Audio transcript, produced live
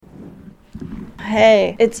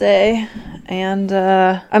Hey, it's A, and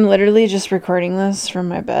I'm literally just recording this from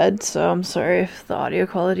my bed, so I'm sorry if the audio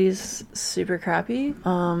quality is super crappy.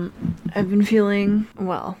 I've been feeling,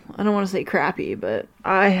 well, I don't want to say crappy, but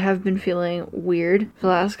I have been feeling weird for the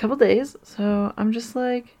last couple days, so I'm just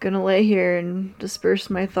gonna lay here and disperse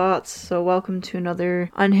my thoughts. So welcome to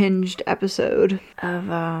another unhinged episode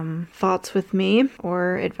of Thoughts with Me,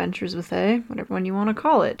 or Adventures with A, whatever one you want to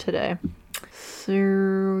call it today.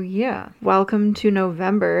 So, yeah. Welcome to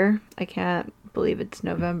November. I can't believe it's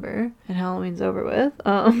November and Halloween's over with.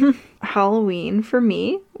 Halloween for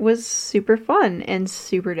me was super fun and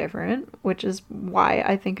super different, which is why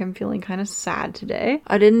I think I'm feeling kind of sad today.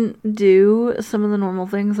 I didn't do some of the normal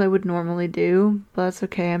things I would normally do, but that's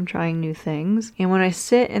okay. I'm trying new things. And when I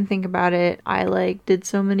sit and think about it, I did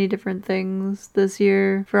so many different things this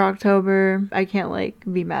year for October. I can't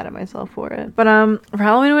be mad at myself for it. But for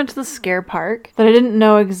Halloween I went to the scare park that I didn't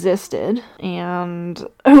know existed, and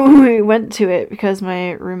we went to it because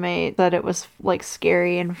my roommate said it was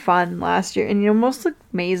scary and fun last year. And most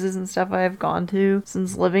mazes and stuff I've gone to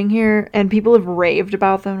since living here, and people have raved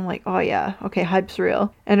about them, oh yeah, okay, hype's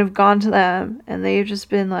real, and have gone to them and they've just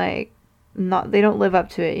been they don't live up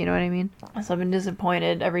to it, you know what I mean? So I've been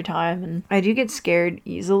disappointed every time, and I do get scared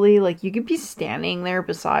easily. You could be standing there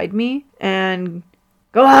beside me and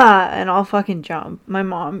go and I'll fucking jump. My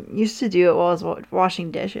mom used to do it while I was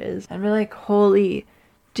washing dishes and be like, holy,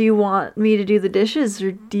 do you want me to do the dishes,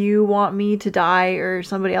 or do you want me to die or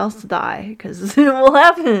somebody else to die? Because it will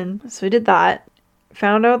happen. So we did that.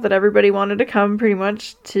 Found out that everybody wanted to come pretty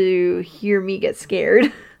much to hear me get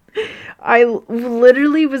scared. I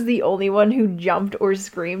literally was the only one who jumped or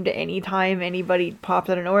screamed anytime anybody popped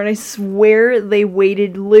out of nowhere, and I swear they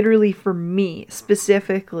waited literally for me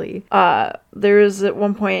specifically. There was at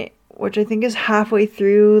one point, which I think is halfway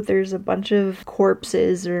through, there's a bunch of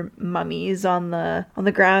corpses or mummies on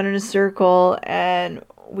the ground in a circle, and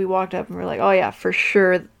we walked up and we're like, oh yeah, for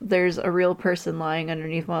sure there's a real person lying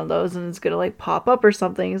underneath one of those, and it's gonna pop up or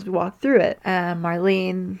something as we walk through it. And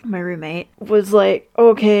Marlene, my roommate, was like,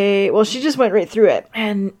 okay, well, she just went right through it.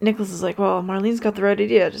 And Nicholas is like, well, Marlene's got the right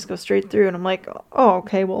idea, just go straight through. And I'm like, oh,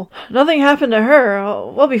 okay, well, nothing happened to her,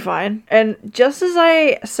 we'll be fine. And just as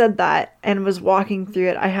I said that and was walking through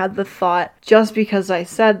it, I had the thought, just because I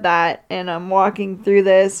said that and I'm walking through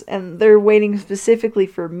this and they're waiting specifically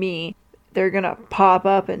for me, they're gonna pop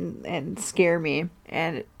up and scare me.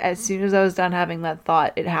 And as soon as I was done having that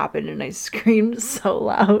thought, it happened, and I screamed so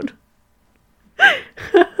loud.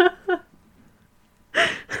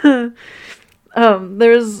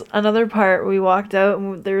 There's another part we walked out,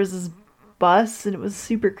 and there was this bus, and it was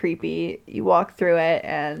super creepy. You walk through it,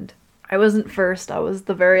 and I wasn't first, I was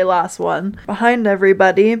the very last one behind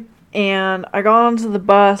everybody. And I got onto the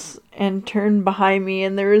bus and turned behind me,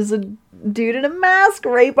 and there was a dude in a mask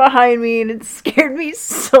right behind me, and it scared me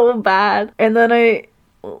so bad. And then they're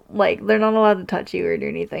not allowed to touch you or do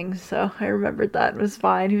anything, so I remembered that. It was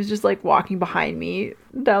fine. He was just walking behind me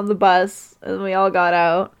down the bus, and we all got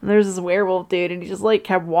out. And there's this werewolf dude, and he just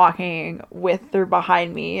kept walking with or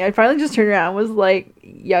behind me. I finally just turned around and was like,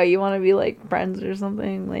 yo, you want to be friends or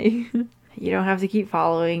something? You don't have to keep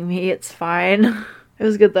following me, it's fine. It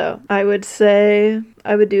was good though. I would say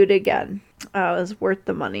I would do it again. It was worth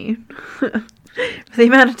the money. For the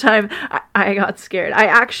amount of time I got scared. I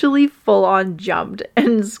actually full on jumped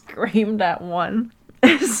and screamed at one.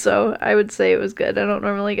 So I would say it was good. I don't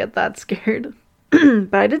normally get that scared.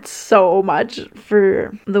 But I did so much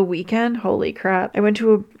for the weekend. Holy crap. I went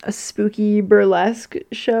to a spooky burlesque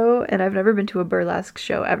show, and I've never been to a burlesque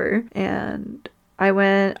show ever. And I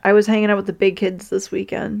was hanging out with the big kids this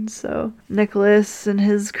weekend. So Nicholas and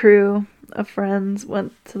his crew of friends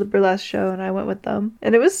went to the burlesque show, and I went with them,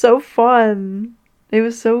 and it was so fun. It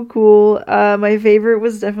was so cool. My favorite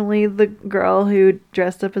was definitely the girl who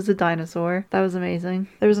dressed up as a dinosaur. That was amazing.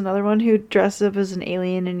 There was another one who dressed up as an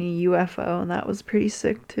alien in a UFO, and that was pretty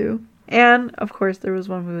sick too. And of course there was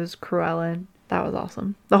one who was Cruella, and that was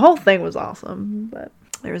awesome. The whole thing was awesome. But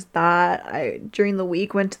there was that. I, during the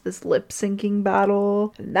week, went to this lip syncing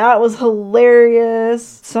battle, and that was hilarious.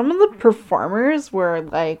 Some of the performers were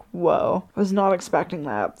whoa, I was not expecting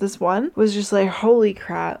that. This one was just holy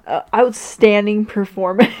crap, outstanding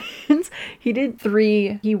performance. He did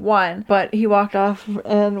 3, he won, but he walked off,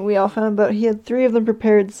 and we all found out he had 3 of them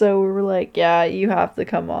prepared, so we were like, yeah, you have to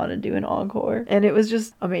come on and do an encore. And it was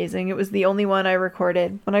just amazing. It was the only one I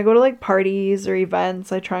recorded. When I go to parties or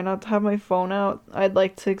events, I try not to have my phone out. I'd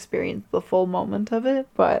like to experience the full moment of it,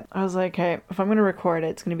 but I was like, hey, if I'm gonna record it,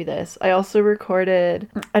 it's gonna be this. I also recorded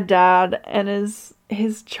a dad and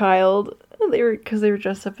his child they were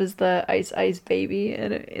dressed up as the Ice Ice Baby,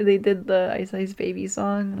 and they did the Ice Ice Baby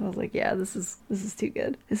song, and I was like, yeah, this is too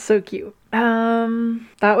good. It's so cute.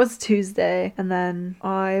 That was Tuesday, and then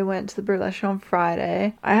I went to the burlesque show on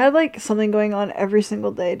Friday. I had like something going on every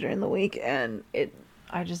single day during the week, and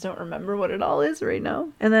I just don't remember what it all is right now.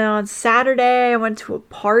 And then on Saturday, I went to a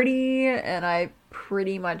party, and I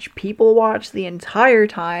pretty much people watched the entire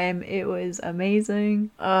time. It was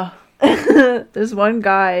amazing. This one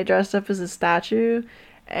guy dressed up as a statue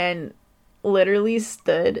and literally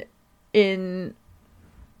stood in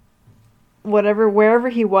wherever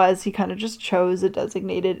he was. He kind of just chose a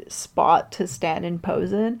designated spot to stand and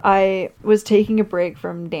pose in. I was taking a break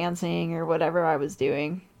from dancing or whatever I was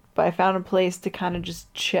doing, but I found a place to kind of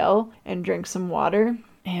just chill and drink some water,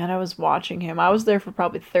 and I was watching him. I was there for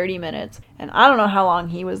probably 30 minutes, and I don't know how long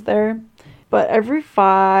he was there, but every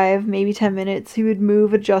 5, maybe 10 minutes, he would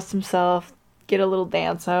move, adjust himself, get a little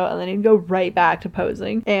dance out, and then he'd go right back to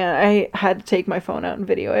posing. And I had to take my phone out and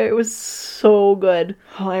video it. It was so good.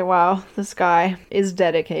 I'm like, wow, this guy is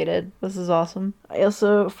dedicated. This is awesome. I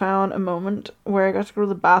also found a moment where I got to go to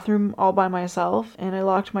the bathroom all by myself, and I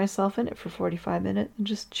locked myself in it for 45 minutes and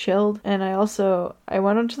just chilled. And I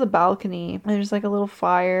went onto the balcony, and there's like a little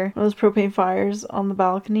fire, one of those propane fires on the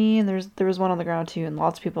balcony, and there was one on the ground too, and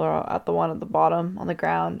lots of people are at the one at the bottom on the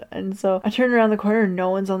ground. And so I turned around the corner and no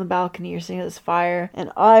one's on the balcony. You're seeing this fire,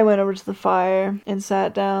 and I went over to the fire and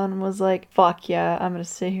sat down and was like, fuck yeah, I'm gonna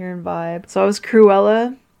sit here and vibe. So I was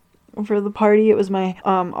Cruella for the party. It was my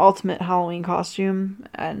ultimate Halloween costume,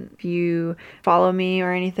 and if you follow me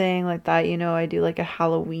or anything like that, you know I do like a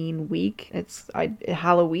Halloween week. It's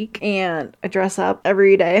Halloween, and I dress up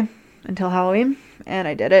every day until Halloween, and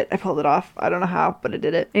I did it. I pulled it off. I don't know how, but I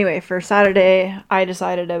did it. Anyway, for Saturday, I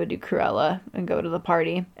decided I would do Cruella and go to the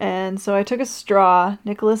party. And so I took a straw.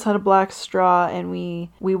 Nicholas had a black straw, and we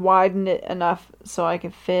widened it enough so I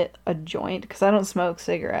could fit a joint, because I don't smoke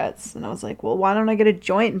cigarettes. And I was like, well, why don't I get a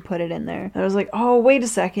joint and put it in there? And I was like, oh, wait a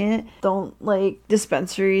second. Don't, like,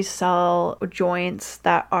 dispensaries sell joints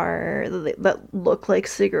that look like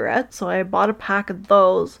cigarettes? So I bought a pack of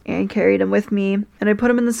those and carried them with me, and I put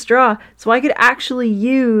them in the straw so I could actually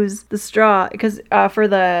use the straw, because for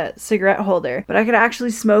the cigarette holder, but I could actually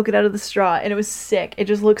smoke it out of the straw, and it was sick. It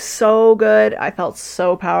just looked so good. I felt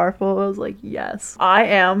so powerful. I was like, yes, I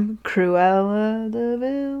am Cruella de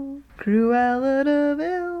Vil. Cruella de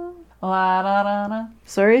Vil. La da da da.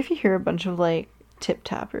 Sorry if you hear a bunch of like tip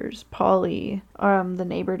tappers. Polly, the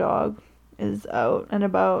neighbor dog, is out and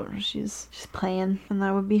about. She's playing, and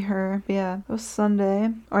that would be her. But yeah, it was Sunday.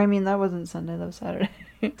 Or I mean, that wasn't Sunday, that was Saturday.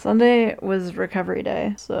 Sunday was recovery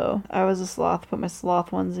day, so I was a sloth, put my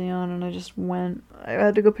sloth onesie on, and I just went. I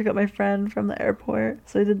had to go pick up my friend from the airport,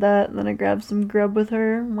 so I did that, and then I grabbed some grub with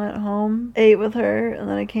her, went home, ate with her, and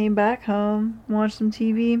then I came back home, watched some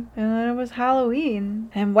TV, and then it was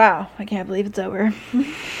Halloween. And wow, I can't believe it's over.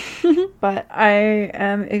 But I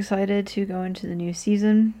am excited to go into the new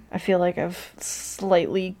season. I feel like I've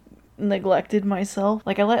slightly neglected myself.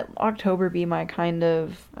 Like, I let October be my kind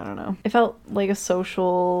of, I don't know, it felt like a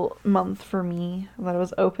social month for me that I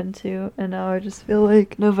was open to, and now I just feel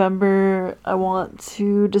like November I want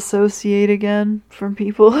to dissociate again from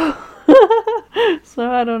people. So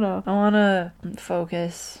I don't know, I want to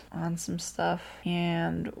focus on some stuff,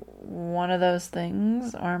 and one of those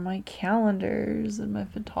things are my calendars and my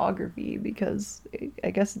photography, because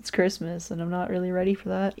I guess it's Christmas and I'm not really ready for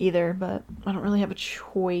that either, but I don't really have a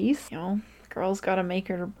choice, you know. Girl's gotta make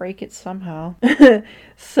it or break it somehow.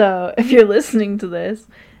 So if you're listening to this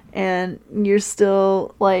and you're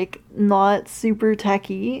still like not super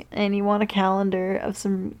techie and you want a calendar of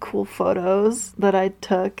some cool photos that I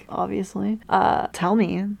took, obviously, tell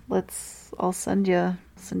me. I'll send you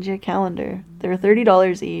a calendar. They're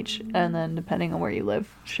 $30 each, and then depending on where you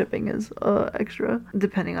live, shipping is extra,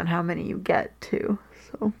 depending on how many you get too.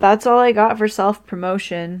 So that's all I got for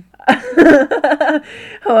self-promotion. Oh,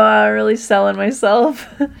 I'm really selling myself.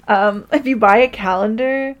 If you buy a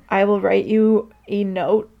calendar, I will write you a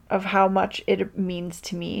note of how much it means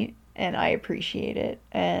to me, and I appreciate it,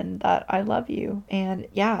 and that I love you, and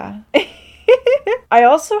yeah. I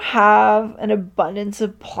also have an abundance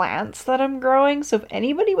of plants that I'm growing, so if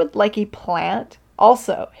anybody would like a plant,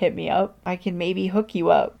 also hit me up. I can maybe hook you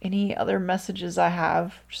up. Any other messages I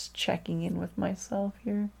have? Just checking in with myself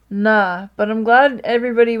here. Nah, but I'm glad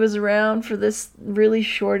everybody was around for this really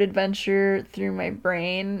short adventure through my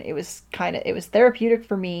brain. It was therapeutic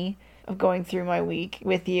for me of going through my week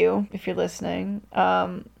with you, if you're listening.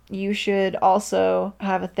 you should also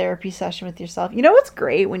have a therapy session with yourself. You know what's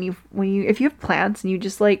great when you if you have plants and you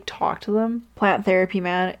just like talk to them? Plant therapy,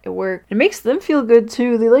 man, it works. It makes them feel good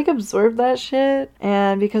too. They like absorb that shit.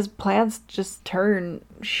 And because plants just turn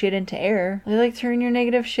shit into air, they like turn your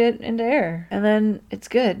negative shit into air. And then it's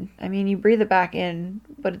good. I mean, you breathe it back in,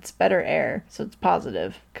 but it's better air. So it's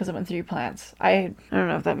positive because it went through your plants. I don't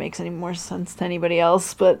know if that makes any more sense to anybody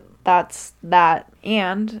else, but that's that.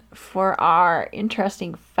 And for our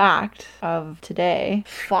interesting fact of today,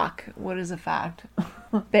 what is a fact?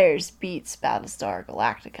 Bears beats Battlestar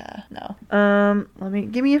Galactica. No.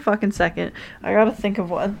 Give me a fucking second. I gotta think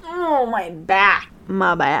of one. Oh, my back.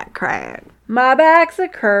 My back cracked. My back's a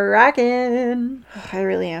cracking. I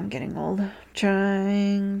really am getting old.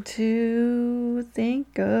 Trying to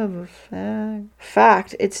think of a fact.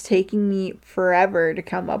 Fact, it's taking me forever to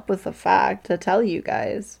come up with a fact to tell you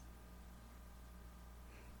guys.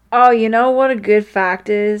 Oh, you know what a good fact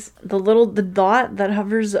is? The dot that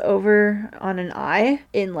hovers over on an I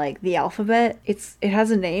in like the alphabet, it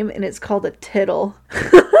has a name and it's called a tittle.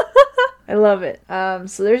 I love it.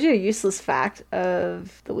 So there's your useless fact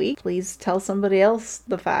of the week. Please tell somebody else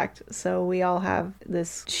the fact so we all have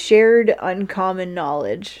this shared uncommon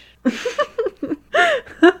knowledge.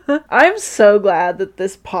 I'm so glad that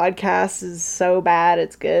this podcast is so bad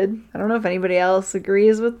it's good. I don't know if anybody else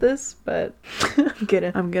agrees with this, but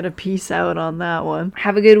I'm gonna peace out on that one.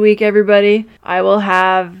 Have a good week, everybody. I will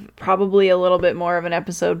have probably a little bit more of an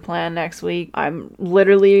episode planned next week. I'm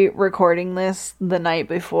literally recording this the night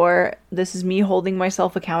before. This is me holding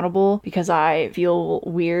myself accountable because I feel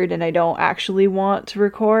weird and I don't actually want to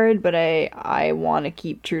record, but I want to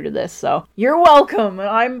keep true to this. So you're welcome.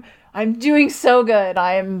 I'm doing so good.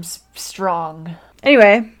 I am strong.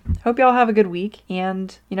 Anyway, hope y'all have a good week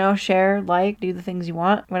and, share, like, do the things you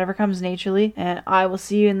want, whatever comes naturally. And I will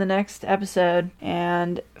see you in the next episode.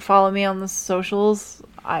 And follow me on the socials.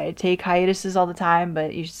 I take hiatuses all the time,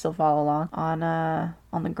 but you should still follow along on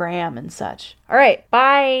the gram and such. All right,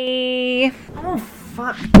 bye. Oh,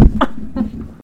 fuck.